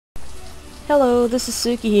Hello, this is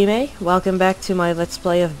Tsukihime. Welcome back to my Let's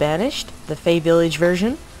Play of Banished, the Fey Village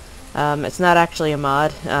version. It's not actually a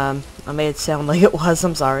mod. I made it sound like it was,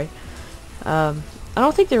 I'm sorry. I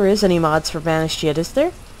don't think there is any mods for Banished yet, is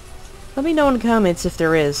there? Let me know in the comments if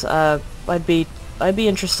there is. I'd be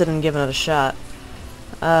interested in giving it a shot.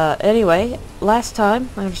 Anyway, last time,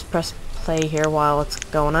 I'll just press play here while it's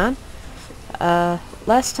going on.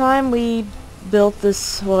 Last time we built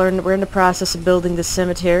this, well, we're in the process of building this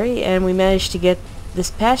cemetery, and we managed to get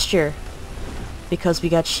this pasture because we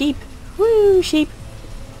got sheep. Woo, sheep!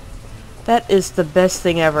 That is the best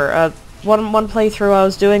thing ever. One playthrough I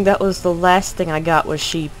was doing, that was the last thing I got was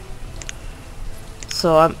sheep.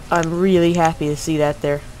 So I'm really happy to see that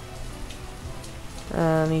there.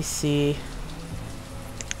 Let me see.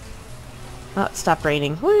 Oh, it stopped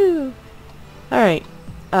raining. Woo! Alright.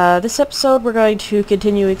 This episode we're going to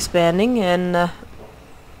continue expanding and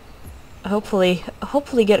hopefully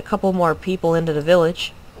get a couple more people into the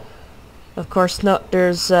village. Of course, there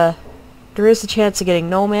is a chance of getting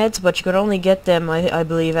nomads, but you could only get them, I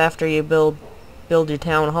believe, after you build your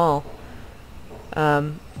town hall.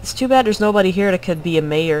 It's too bad there's nobody here that could be a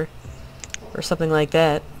mayor or something like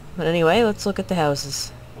that. But anyway, let's look at the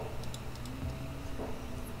houses.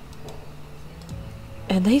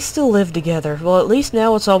 And they still live together. Well, at least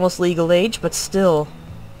now it's almost legal age, but still.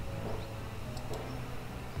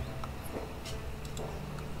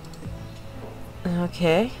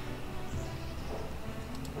 Okay.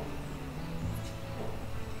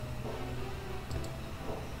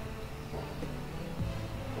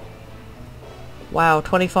 Wow,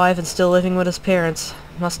 25 and still living with his parents.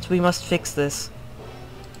 We must fix this.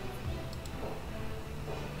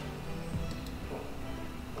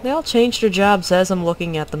 They all changed their jobs as I'm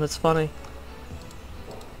looking at them, it's funny.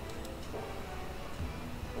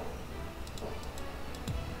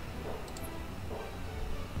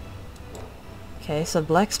 Okay, so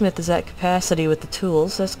blacksmith is at capacity with the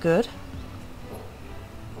tools, that's good.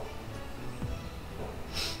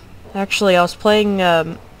 Actually, I was playing,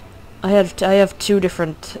 I have two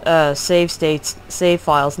different save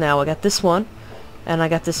files now. I got this one, and I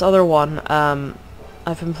got this other one.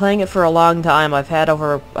 I've been playing it for a long time. I have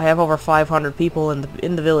over 500 people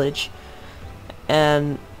in the village,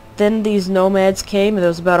 and then these nomads came, and there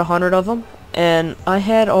was about 100 of them, and I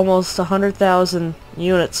had almost 100,000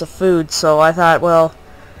 units of food. So I thought, well,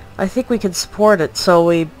 I think we can support it. So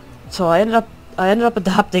I ended up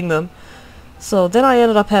adopting them. So then I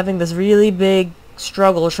ended up having this really big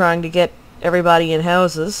struggle trying to get everybody in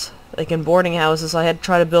houses, like in boarding houses. I had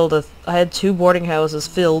I had 2 boarding houses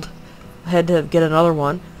filled. I had to get another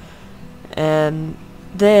one, and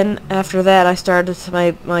then after that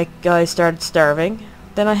my guys started starving.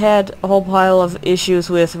 Then I had a whole pile of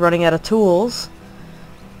issues with running out of tools.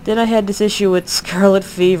 Then I had this issue with scarlet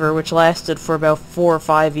fever, which lasted for about 4 or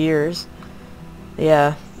 5 years.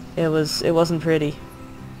 Yeah, it wasn't pretty.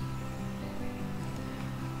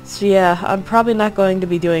 So yeah, I'm probably not going to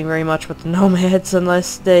be doing very much with the nomads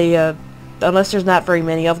unless there's not very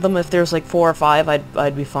many of them. If there's like 4 or 5,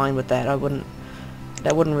 I'd be fine with that. That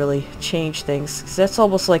wouldn't really change things, 'cause that's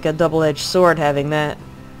almost like a double-edged sword having that.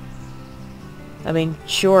 I mean,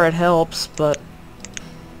 sure it helps, but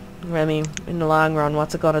I mean, in the long run,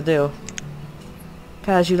 what's it gonna do?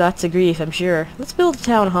 Cause you lots of grief, I'm sure. Let's build a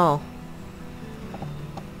town hall.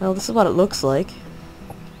 Well, this is what it looks like.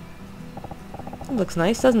 It looks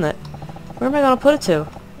nice, doesn't it? Where am I gonna put it to?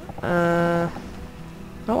 I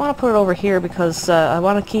don't want to put it over here because I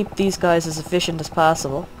want to keep these guys as efficient as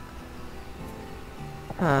possible.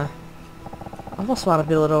 Huh. I almost want to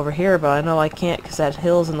build it over here, but I know I can't because that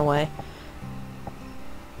hill's in the way.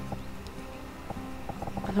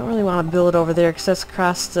 I don't really want to build it over there because that's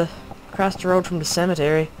across the road from the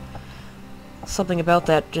cemetery. Something about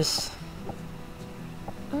that just...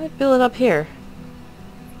 I might build it up here.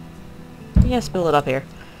 Yes, build it up here.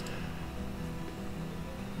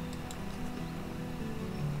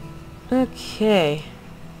 Okay.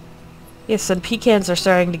 Yes, and pecans are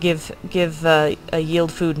starting to give a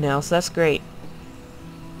yield food now, so that's great.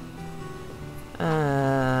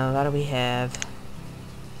 What do we have?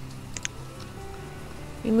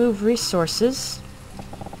 Remove resources.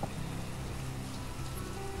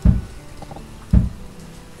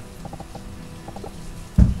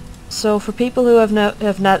 So for people who have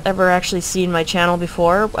not ever actually seen my channel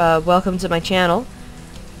before, welcome to my channel.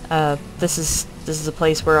 This is a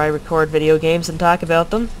place where I record video games and talk about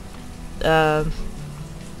them. Oh,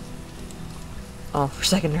 for a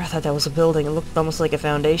second there I thought that was a building. It looked almost like a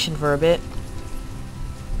foundation for a bit.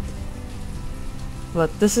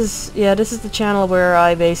 But this is the channel where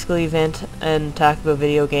I basically vent and talk about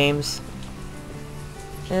video games.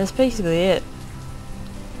 And that's basically it.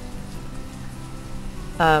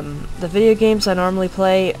 The video games I normally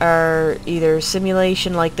play are either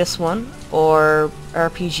simulation like this one, or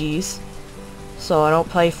RPGs. So I don't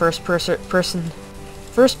play person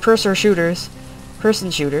shooters,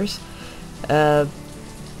 and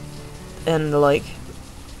the like.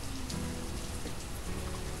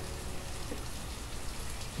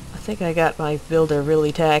 I think I got my builder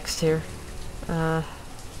really taxed here. Well,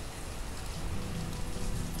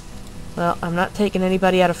 I'm not taking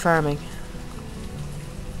anybody out of farming.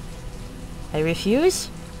 I refuse?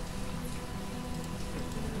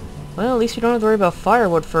 Well, at least we don't have to worry about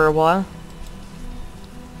firewood for a while.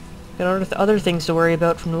 Got other things to worry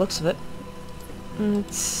about from the looks of it.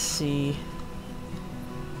 Let's see.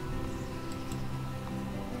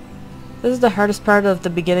 This is the hardest part of the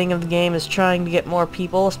beginning of the game, is trying to get more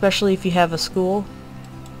people, especially if you have a school.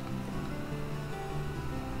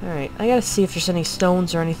 Alright, I gotta see if there's any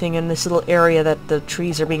stones or anything in this little area that the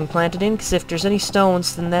trees are being planted in, because if there's any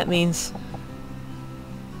stones, then that means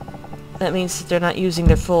that they're not using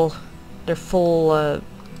their full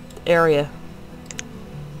area.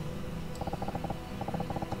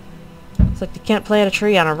 It's like they can't plant a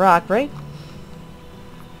tree on a rock, right?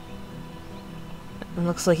 It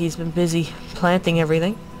looks like he's been busy planting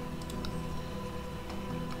everything.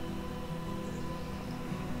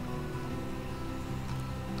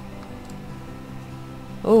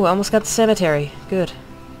 Oh, I almost got the cemetery. Good.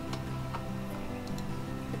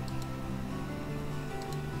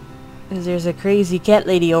 There's a crazy cat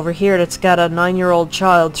lady over here that's got a 9-year-old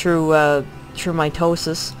child through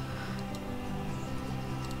mitosis.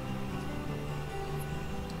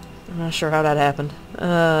 I'm not sure how that happened.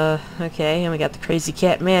 Okay, and we got the crazy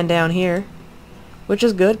cat man down here, which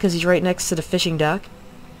is good because he's right next to the fishing dock.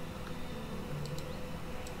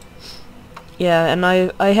 Yeah, and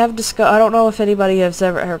I have discussed. I don't know if anybody has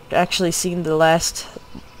ever actually seen the last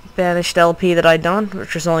Banished LP that I'd done,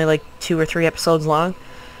 which was only like 2 or 3 episodes long.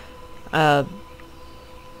 But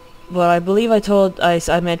I believe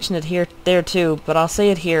I mentioned it there too, but I'll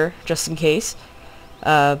say it here just in case.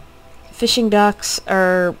 Fishing docks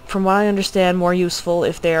are, from what I understand, more useful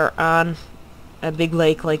if they're on a big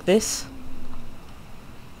lake like this,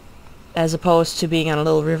 as opposed to being on a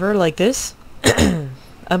little river like this.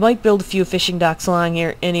 I might build a few fishing docks along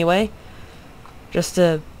here anyway. Just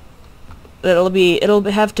to, it'll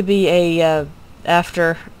have to be a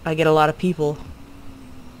after I get a lot of people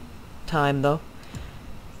time though.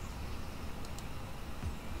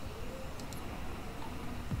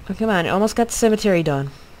 Oh, come on, almost got the cemetery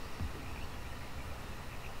done.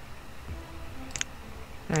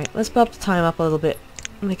 Alright, let's bump the time up a little bit.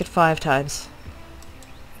 Make it 5 times.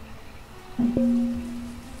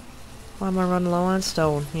 Why am I running low on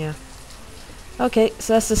stone? Yeah. Okay,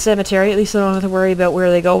 so that's the cemetery. At least I don't have to worry about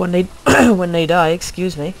where they go when they when they die.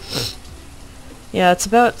 Excuse me. Yeah, it's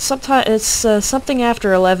about something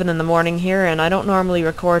after 11 in the morning here, and I don't normally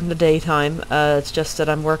record in the daytime. It's just that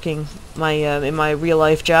I'm working in my real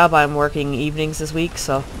life job. I'm working evenings this week,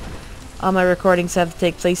 so all my recordings have to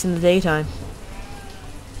take place in the daytime.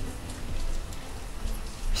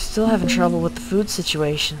 Still having trouble with the food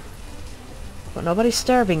situation. But nobody's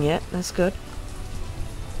starving yet. That's good.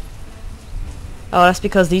 Oh, that's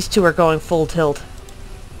because these two are going full tilt.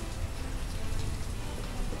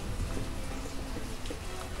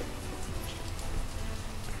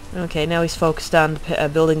 Okay, now he's focused on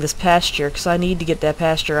building this pasture, because I need to get that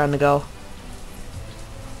pasture on the go.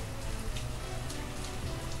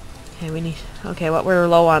 Okay, we need... Okay, what we're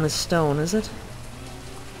low on is stone, is it?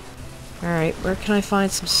 Alright, where can I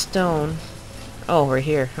find some stone? Oh, right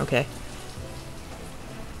here. Okay.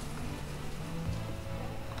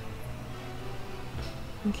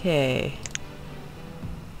 Okay.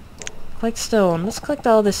 Collect stone. Let's collect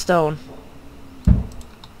all this stone.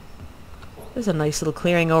 There's a nice little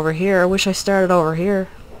clearing over here. I wish I started over here.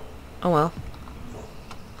 Oh well.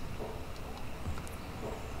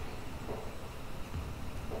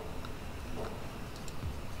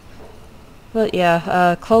 But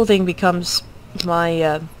yeah, clothing becomes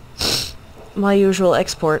my my usual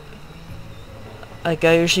export. Like,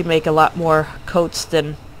 I usually make a lot more coats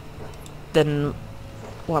than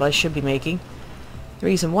what I should be making. The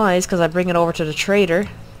reason why is because I bring it over to the trader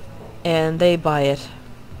and they buy it.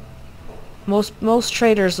 Most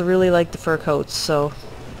traders really like the fur coats, so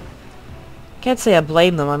can't say I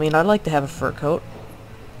blame them. I mean, I'd like to have a fur coat.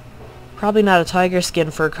 Probably not a tiger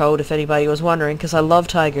skin fur coat, if anybody was wondering, because I love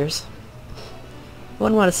tigers.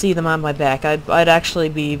 Wouldn't want to see them on my back. I'd actually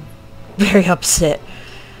be very upset.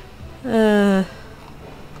 Maybe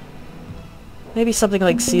something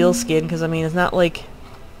like seal skin, because I mean, it's not like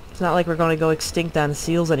It's not like we're going to go extinct on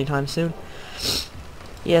seals anytime soon.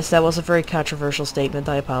 Yes, that was a very controversial statement.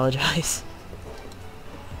 I apologize.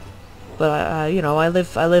 But you know, I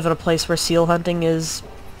live in a place where seal hunting is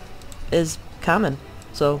common.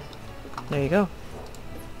 So there you go.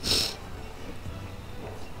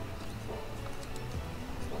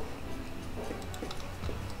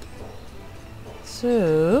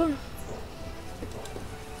 So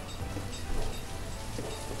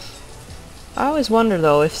I always wonder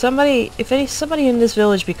though, if somebody in this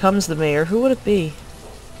village becomes the mayor, who would it be?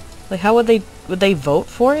 Like, how would they vote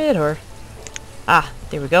for it, or? Ah,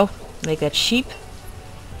 there we go. Make that sheep.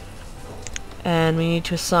 And we need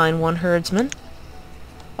to assign one herdsman.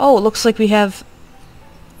 Oh, it looks like we have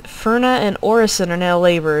Ferna and Orison are now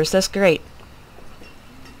laborers. That's great.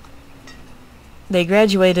 They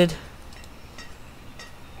graduated.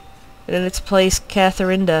 And in its place,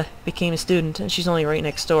 Catharinda became a student, and she's only right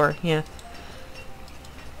next door. Yeah.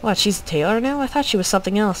 What, she's a tailor now? I thought she was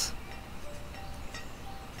something else.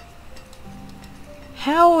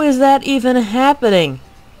 How is that even happening?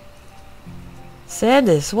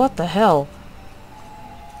 Sandus, what the hell?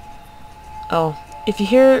 Oh, if you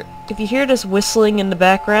hear this whistling in the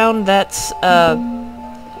background, that's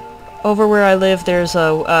over where I live. There's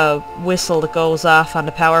a whistle that goes off on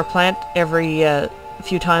the power plant every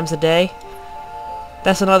few times a day.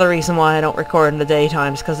 That's another reason why I don't record in the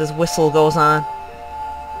daytimes, because this whistle goes on.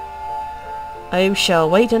 I shall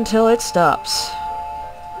wait until it stops.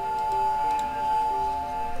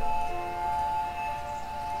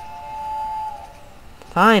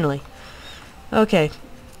 Finally. Okay.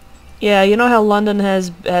 Yeah, you know how London has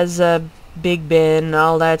Big Ben and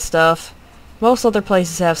all that stuff? Most other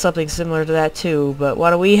places have something similar to that too, but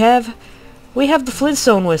what do we have? We have the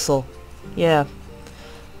Flintstone whistle. Yeah.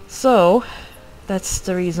 So, that's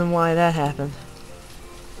the reason why that happened.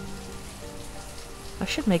 I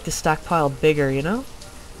should make the stockpile bigger, you know?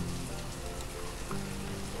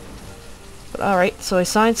 But alright, so I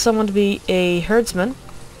assigned someone to be a herdsman.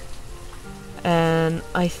 And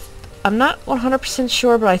I'm not 100%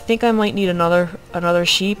 sure, but I think I might need another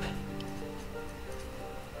sheep.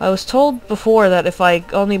 I was told before that if I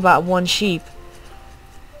only bought one sheep,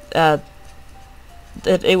 that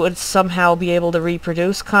it would somehow be able to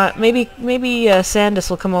reproduce. Maybe Sandus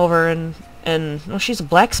will come over and oh, she's a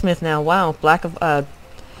blacksmith now. Wow,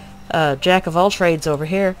 jack of all trades over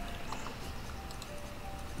here.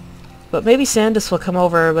 But maybe Sandus will come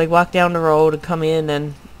over, like walk down the road and come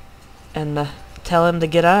in and tell him to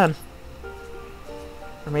get on.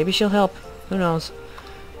 Or maybe she'll help. Who knows?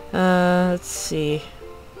 Let's see.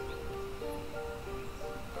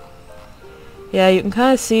 Yeah, you can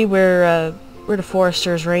kind of see where the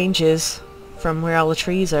forester's range is from where all the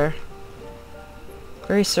trees are.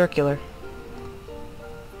 Very circular.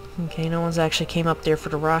 Okay, no one's actually came up there for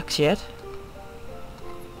the rocks yet.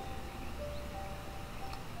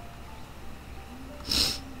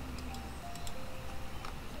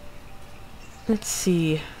 Let's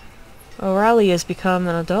see. O'Reilly has become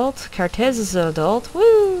an adult. Cartez is an adult.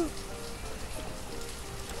 Woo!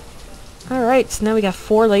 Alright, so now we got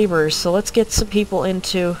 4 laborers, so let's get some people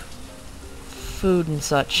into food and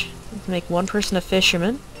such. Let's make one person a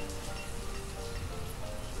fisherman.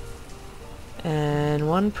 And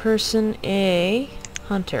one person a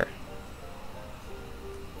hunter.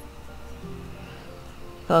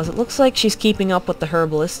 Because it looks like she's keeping up with the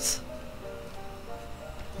herbalists.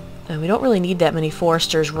 And we don't really need that many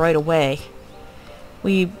foresters right away.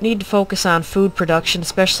 We need to focus on food production,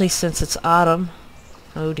 especially since it's autumn.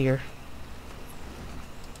 Oh dear.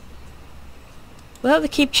 We'll have to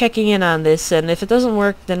keep checking in on this, and if it doesn't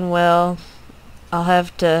work, then, well, I'll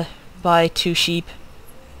have to buy 2 sheep.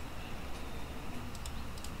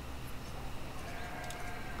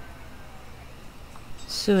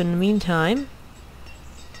 So in the meantime,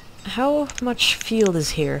 how much field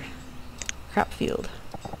is here? Crop field.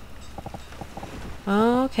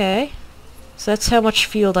 Okay. So that's how much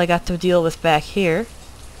field I got to deal with back here.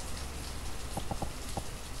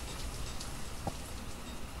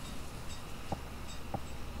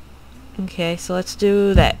 Okay, so let's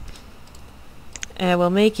do that. And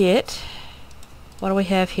we'll make it... What do we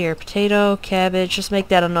have here? Potato, cabbage. Just make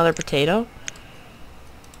that another potato.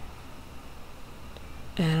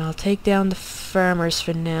 And I'll take down the farmers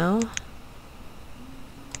for now.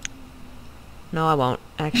 No, I won't,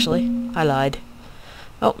 actually. I lied.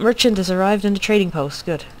 Oh, merchant has arrived in the trading post.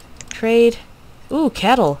 Good. Trade. Ooh,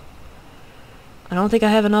 cattle. I don't think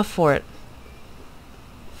I have enough for it.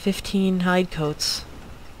 15 hide coats.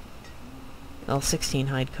 Well, 16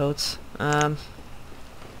 hide coats. That's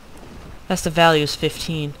the value's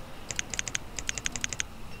 15.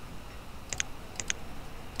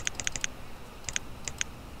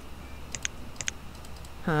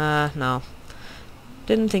 No.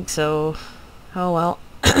 Didn't think so. Oh well.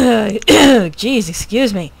 Jeez,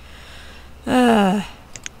 excuse me.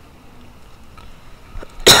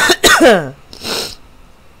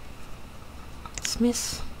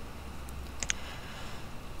 Dismiss.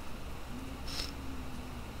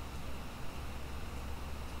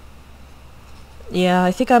 Yeah,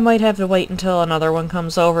 I think I might have to wait until another one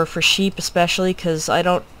comes over for sheep, especially because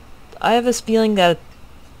I have this feeling that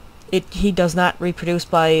he does not reproduce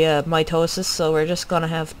by mitosis, so we're just gonna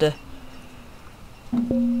have to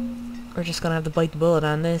bite the bullet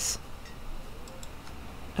on this.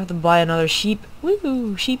 Have to buy another sheep.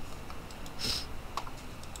 Woohoo, sheep.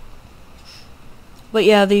 But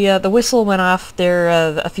yeah, the whistle went off there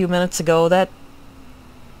a few minutes ago. That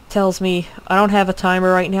tells me, I don't have a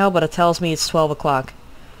timer right now, but it tells me it's 12 o'clock.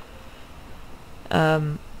 I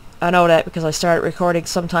know that because I started recording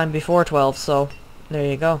sometime before 12, so there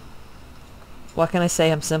you go. What can I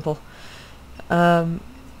say? I'm simple. I'm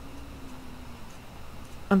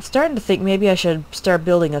starting to think maybe I should start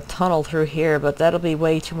building a tunnel through here, but that'll be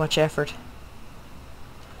way too much effort.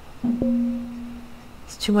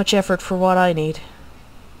 It's too much effort for what I need.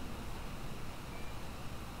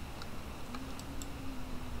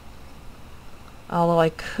 Although I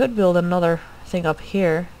could build another thing up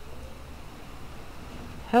here.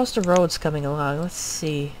 How's the roads coming along? Let's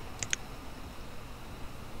see.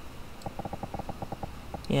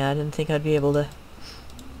 Yeah, I didn't think I'd be able to...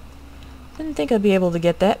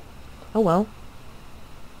 get that. Oh well.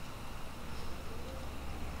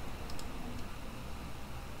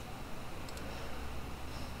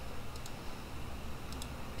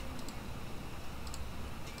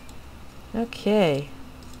 Okay.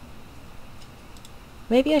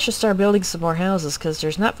 Maybe I should start building some more houses, because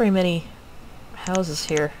there's not very many houses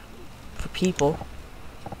here for people.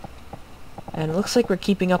 And it looks like we're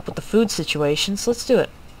keeping up with the food situation, so let's do it.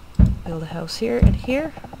 Build a house here and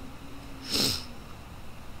here.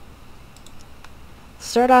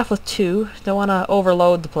 Start off with 2. Don't want to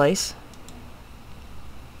overload the place.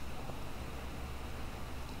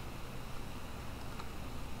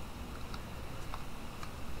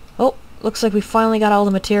 Oh, looks like we finally got all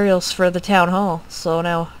the materials for the town hall. So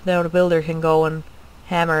now the builder can go and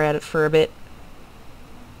hammer at it for a bit.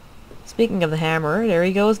 Speaking of the hammer, there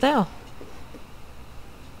he goes now.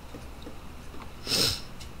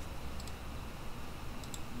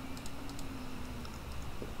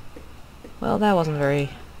 Well, that was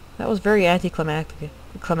very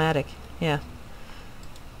anticlimactic. Yeah.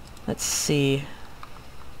 Let's see.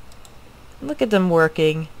 Look at them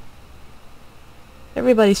working.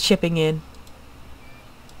 Everybody's chipping in.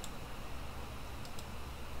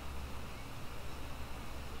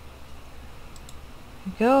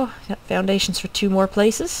 There we go. Got foundations for 2 more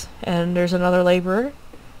places, and there's another laborer.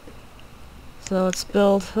 So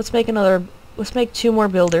let's make 2 more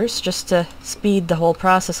builders just to speed the whole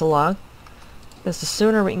process along. Because the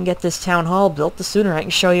sooner we can get this town hall built, the sooner I can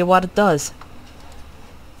show you what it does.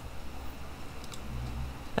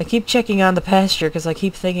 I keep checking on the pasture because I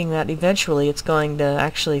keep thinking that eventually it's going to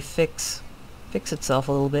actually fix itself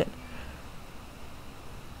a little bit.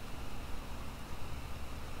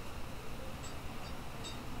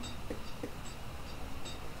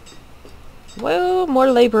 Whoa, more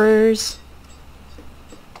laborers.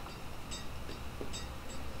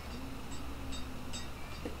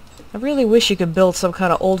 I really wish you could build some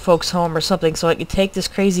kind of old folks home or something so I could take this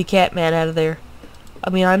crazy cat man out of there. I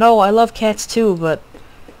mean, I know I love cats too, but...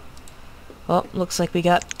 Well, looks like we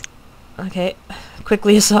got... Okay.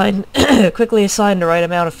 Quickly assign the right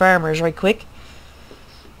amount of farmers right quick.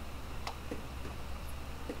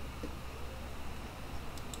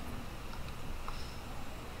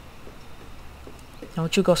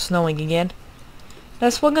 Don't you go snowing again.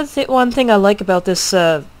 That's one thing I like about this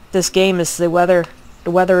this game is the weather. The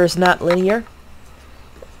weather is not linear.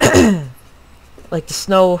 Like the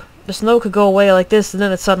snow could go away like this and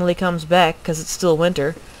then it suddenly comes back because it's still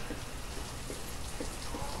winter.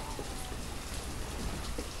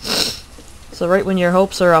 So right when your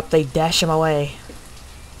hopes are up, they dash them away.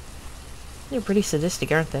 They're pretty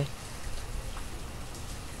sadistic, aren't they?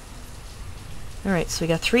 Alright, so we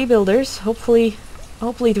got 3 builders. Hopefully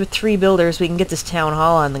with 3 builders we can get this town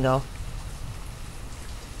hall on the go.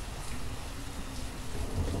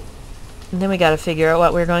 And then we gotta figure out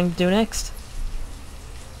what we're going to do next.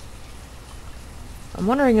 I'm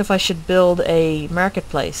wondering if I should build a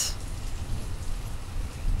marketplace.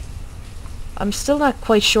 I'm still not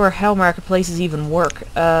quite sure how marketplaces even work.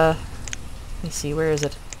 Let me see, where is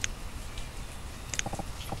it?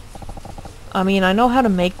 I mean, I know how to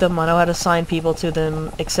make them, I know how to assign people to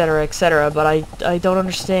them, etc., etc., but I don't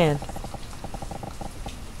understand.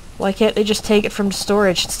 Why can't they just take it from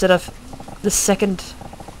storage instead of the second...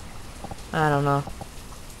 I don't know.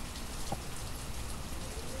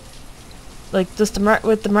 Like, does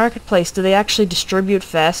with the marketplace, do they actually distribute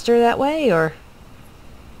faster that way, or...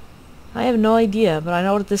 I have no idea, but I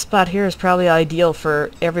know that this spot here is probably ideal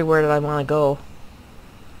for everywhere that I want to go.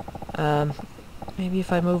 Maybe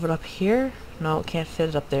if I move it up here? No, it can't fit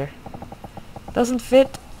it up there. Doesn't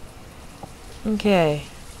fit? Okay.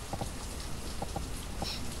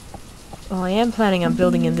 Well, I am planning on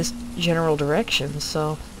building in this general direction,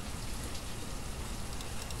 so...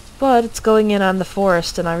 But it's going in on the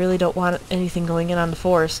forest, and I really don't want anything going in on the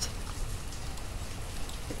forest.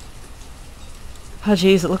 Oh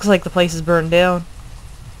jeez, it looks like the place is burned down.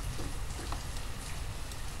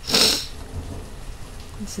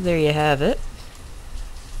 So there you have it.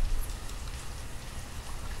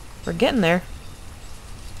 We're getting there.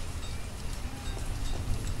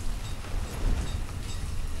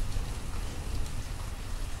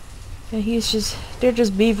 And they're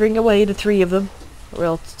just beavering away, the three of them.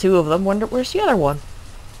 Well, it's two of them. Wonder, where's the other one?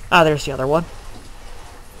 Ah, there's the other one.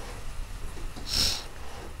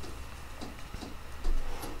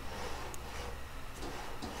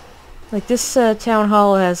 Like, this town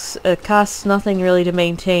hall costs nothing really to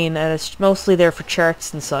maintain, and it's mostly there for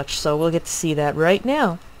charts and such, so we'll get to see that right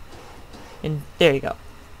now. And there you go.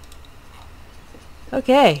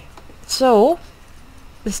 Okay, so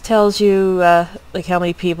this tells you like how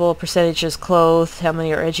many people, percentages clothed, how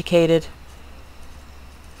many are educated.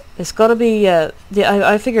 It's gotta be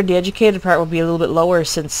I figured the educated part would be a little bit lower,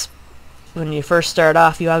 since when you first start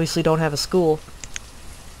off you obviously don't have a school.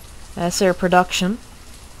 That's their production.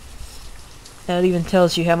 And it even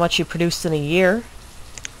tells you how much you produced in a year.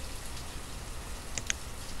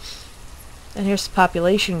 And here's the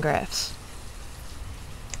population graphs.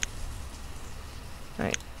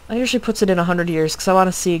 Alright, I usually puts it in 100 years because I want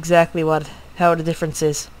to see exactly how the difference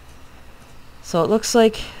is. So it looks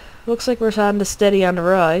like we're on the steady on the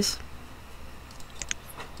rise.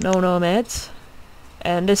 No nomads.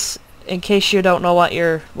 And this, in case you don't know what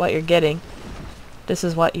you're getting, this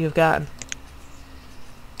is what you've gotten.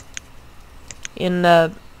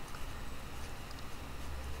 Oh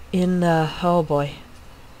boy.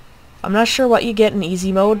 I'm not sure what you get in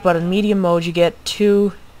easy mode, but in medium mode you get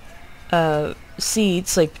 2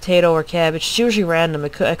 seeds, like potato or cabbage. It's usually random. I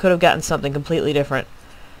could have gotten something completely different.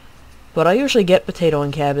 But I usually get potato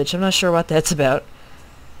and cabbage. I'm not sure what that's about.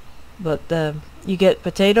 But you get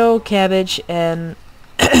potato, cabbage, and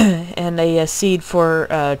and a seed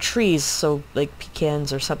for trees, so like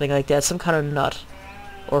pecans or something like that. Some kind of nut.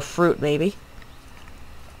 Or fruit, maybe.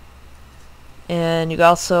 And you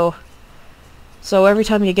also... So every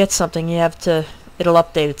time you get something, it'll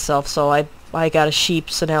update itself. So I got a sheep,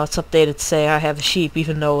 so now it's updated to say I have a sheep,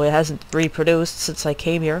 even though it hasn't reproduced since I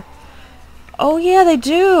came here. Oh yeah, they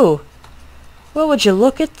do! Well, would you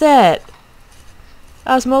look at that?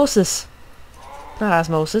 Osmosis. Not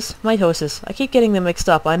osmosis, mitosis. I keep getting them mixed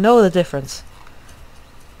up. I know the difference.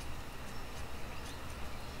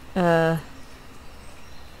 Well,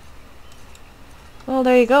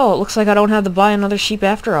 there you go. It looks like I don't have to buy another sheep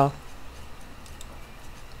after all.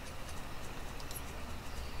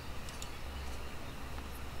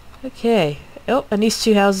 Okay. Oh, and these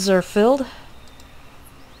 2 houses are filled. So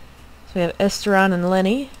we have Esteron and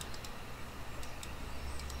Lenny.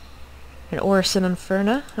 And Orison and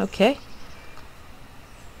Ferna. Okay.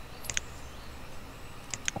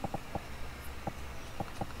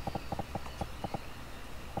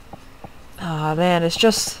 Ah, man, it's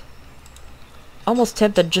just... almost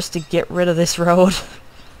tempted just to get rid of this road.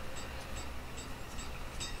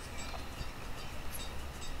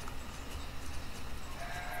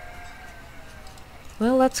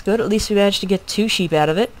 Well, that's good. At least we managed to get 2 sheep out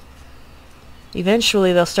of it.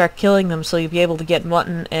 Eventually they'll start killing them, so you'll be able to get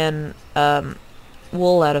mutton and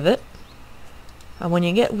wool out of it. And when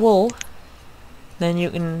you get wool, then you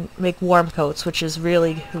can make warm coats, which is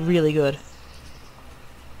really, really good.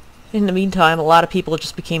 In the meantime, a lot of people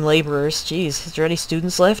just became laborers. Jeez, is there any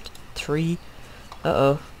students left? 3.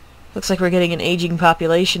 Uh-oh. Looks like we're getting an aging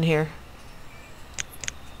population here.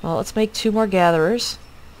 Well, let's make 2 more gatherers.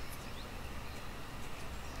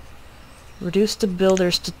 Reduce the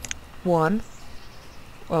builders to 1.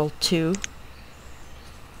 Well, 2.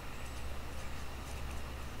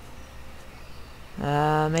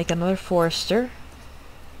 Make another forester.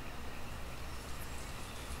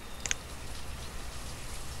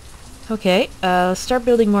 Okay, let's start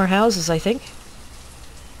building more houses, I think.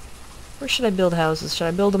 Where should I build houses? Should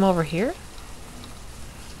I build them over here?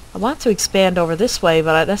 I want to expand over this way,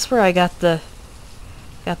 but that's where I got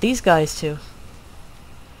these guys to.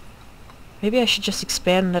 Maybe I should just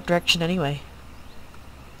expand in that direction anyway.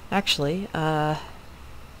 Actually, I'm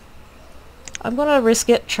gonna risk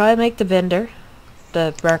it, try and make the vendor,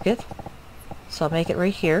 the market. So I'll make it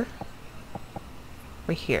right here.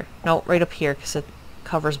 Right here. No, right up here, because it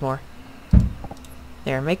covers more.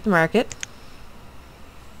 There, make the market.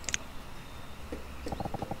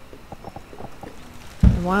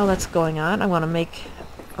 And while that's going on, I want to make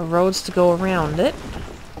roads to go around it.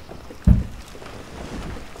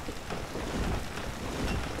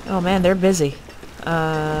 Oh man, they're busy.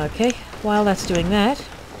 Okay, while that's doing that...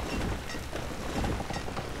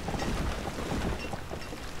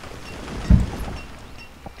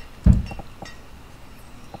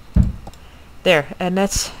 There, and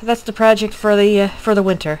that's the project for the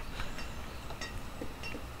winter.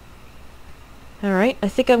 All right, I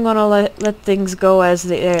think I'm gonna let things go as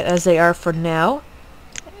they are for now,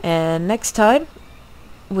 and next time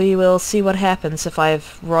we will see what happens if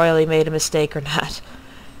I've royally made a mistake or not.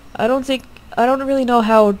 I don't really know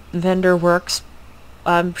how vendor works.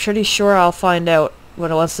 I'm pretty sure I'll find out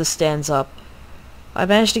once this stands up. I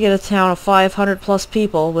managed to get a town of 500 plus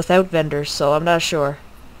people without vendors, so I'm not sure.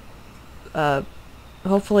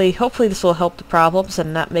 Hopefully this will help the problems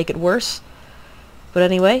and not make it worse. But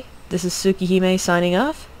anyway, this is Tsukihime signing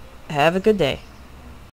off. Have a good day.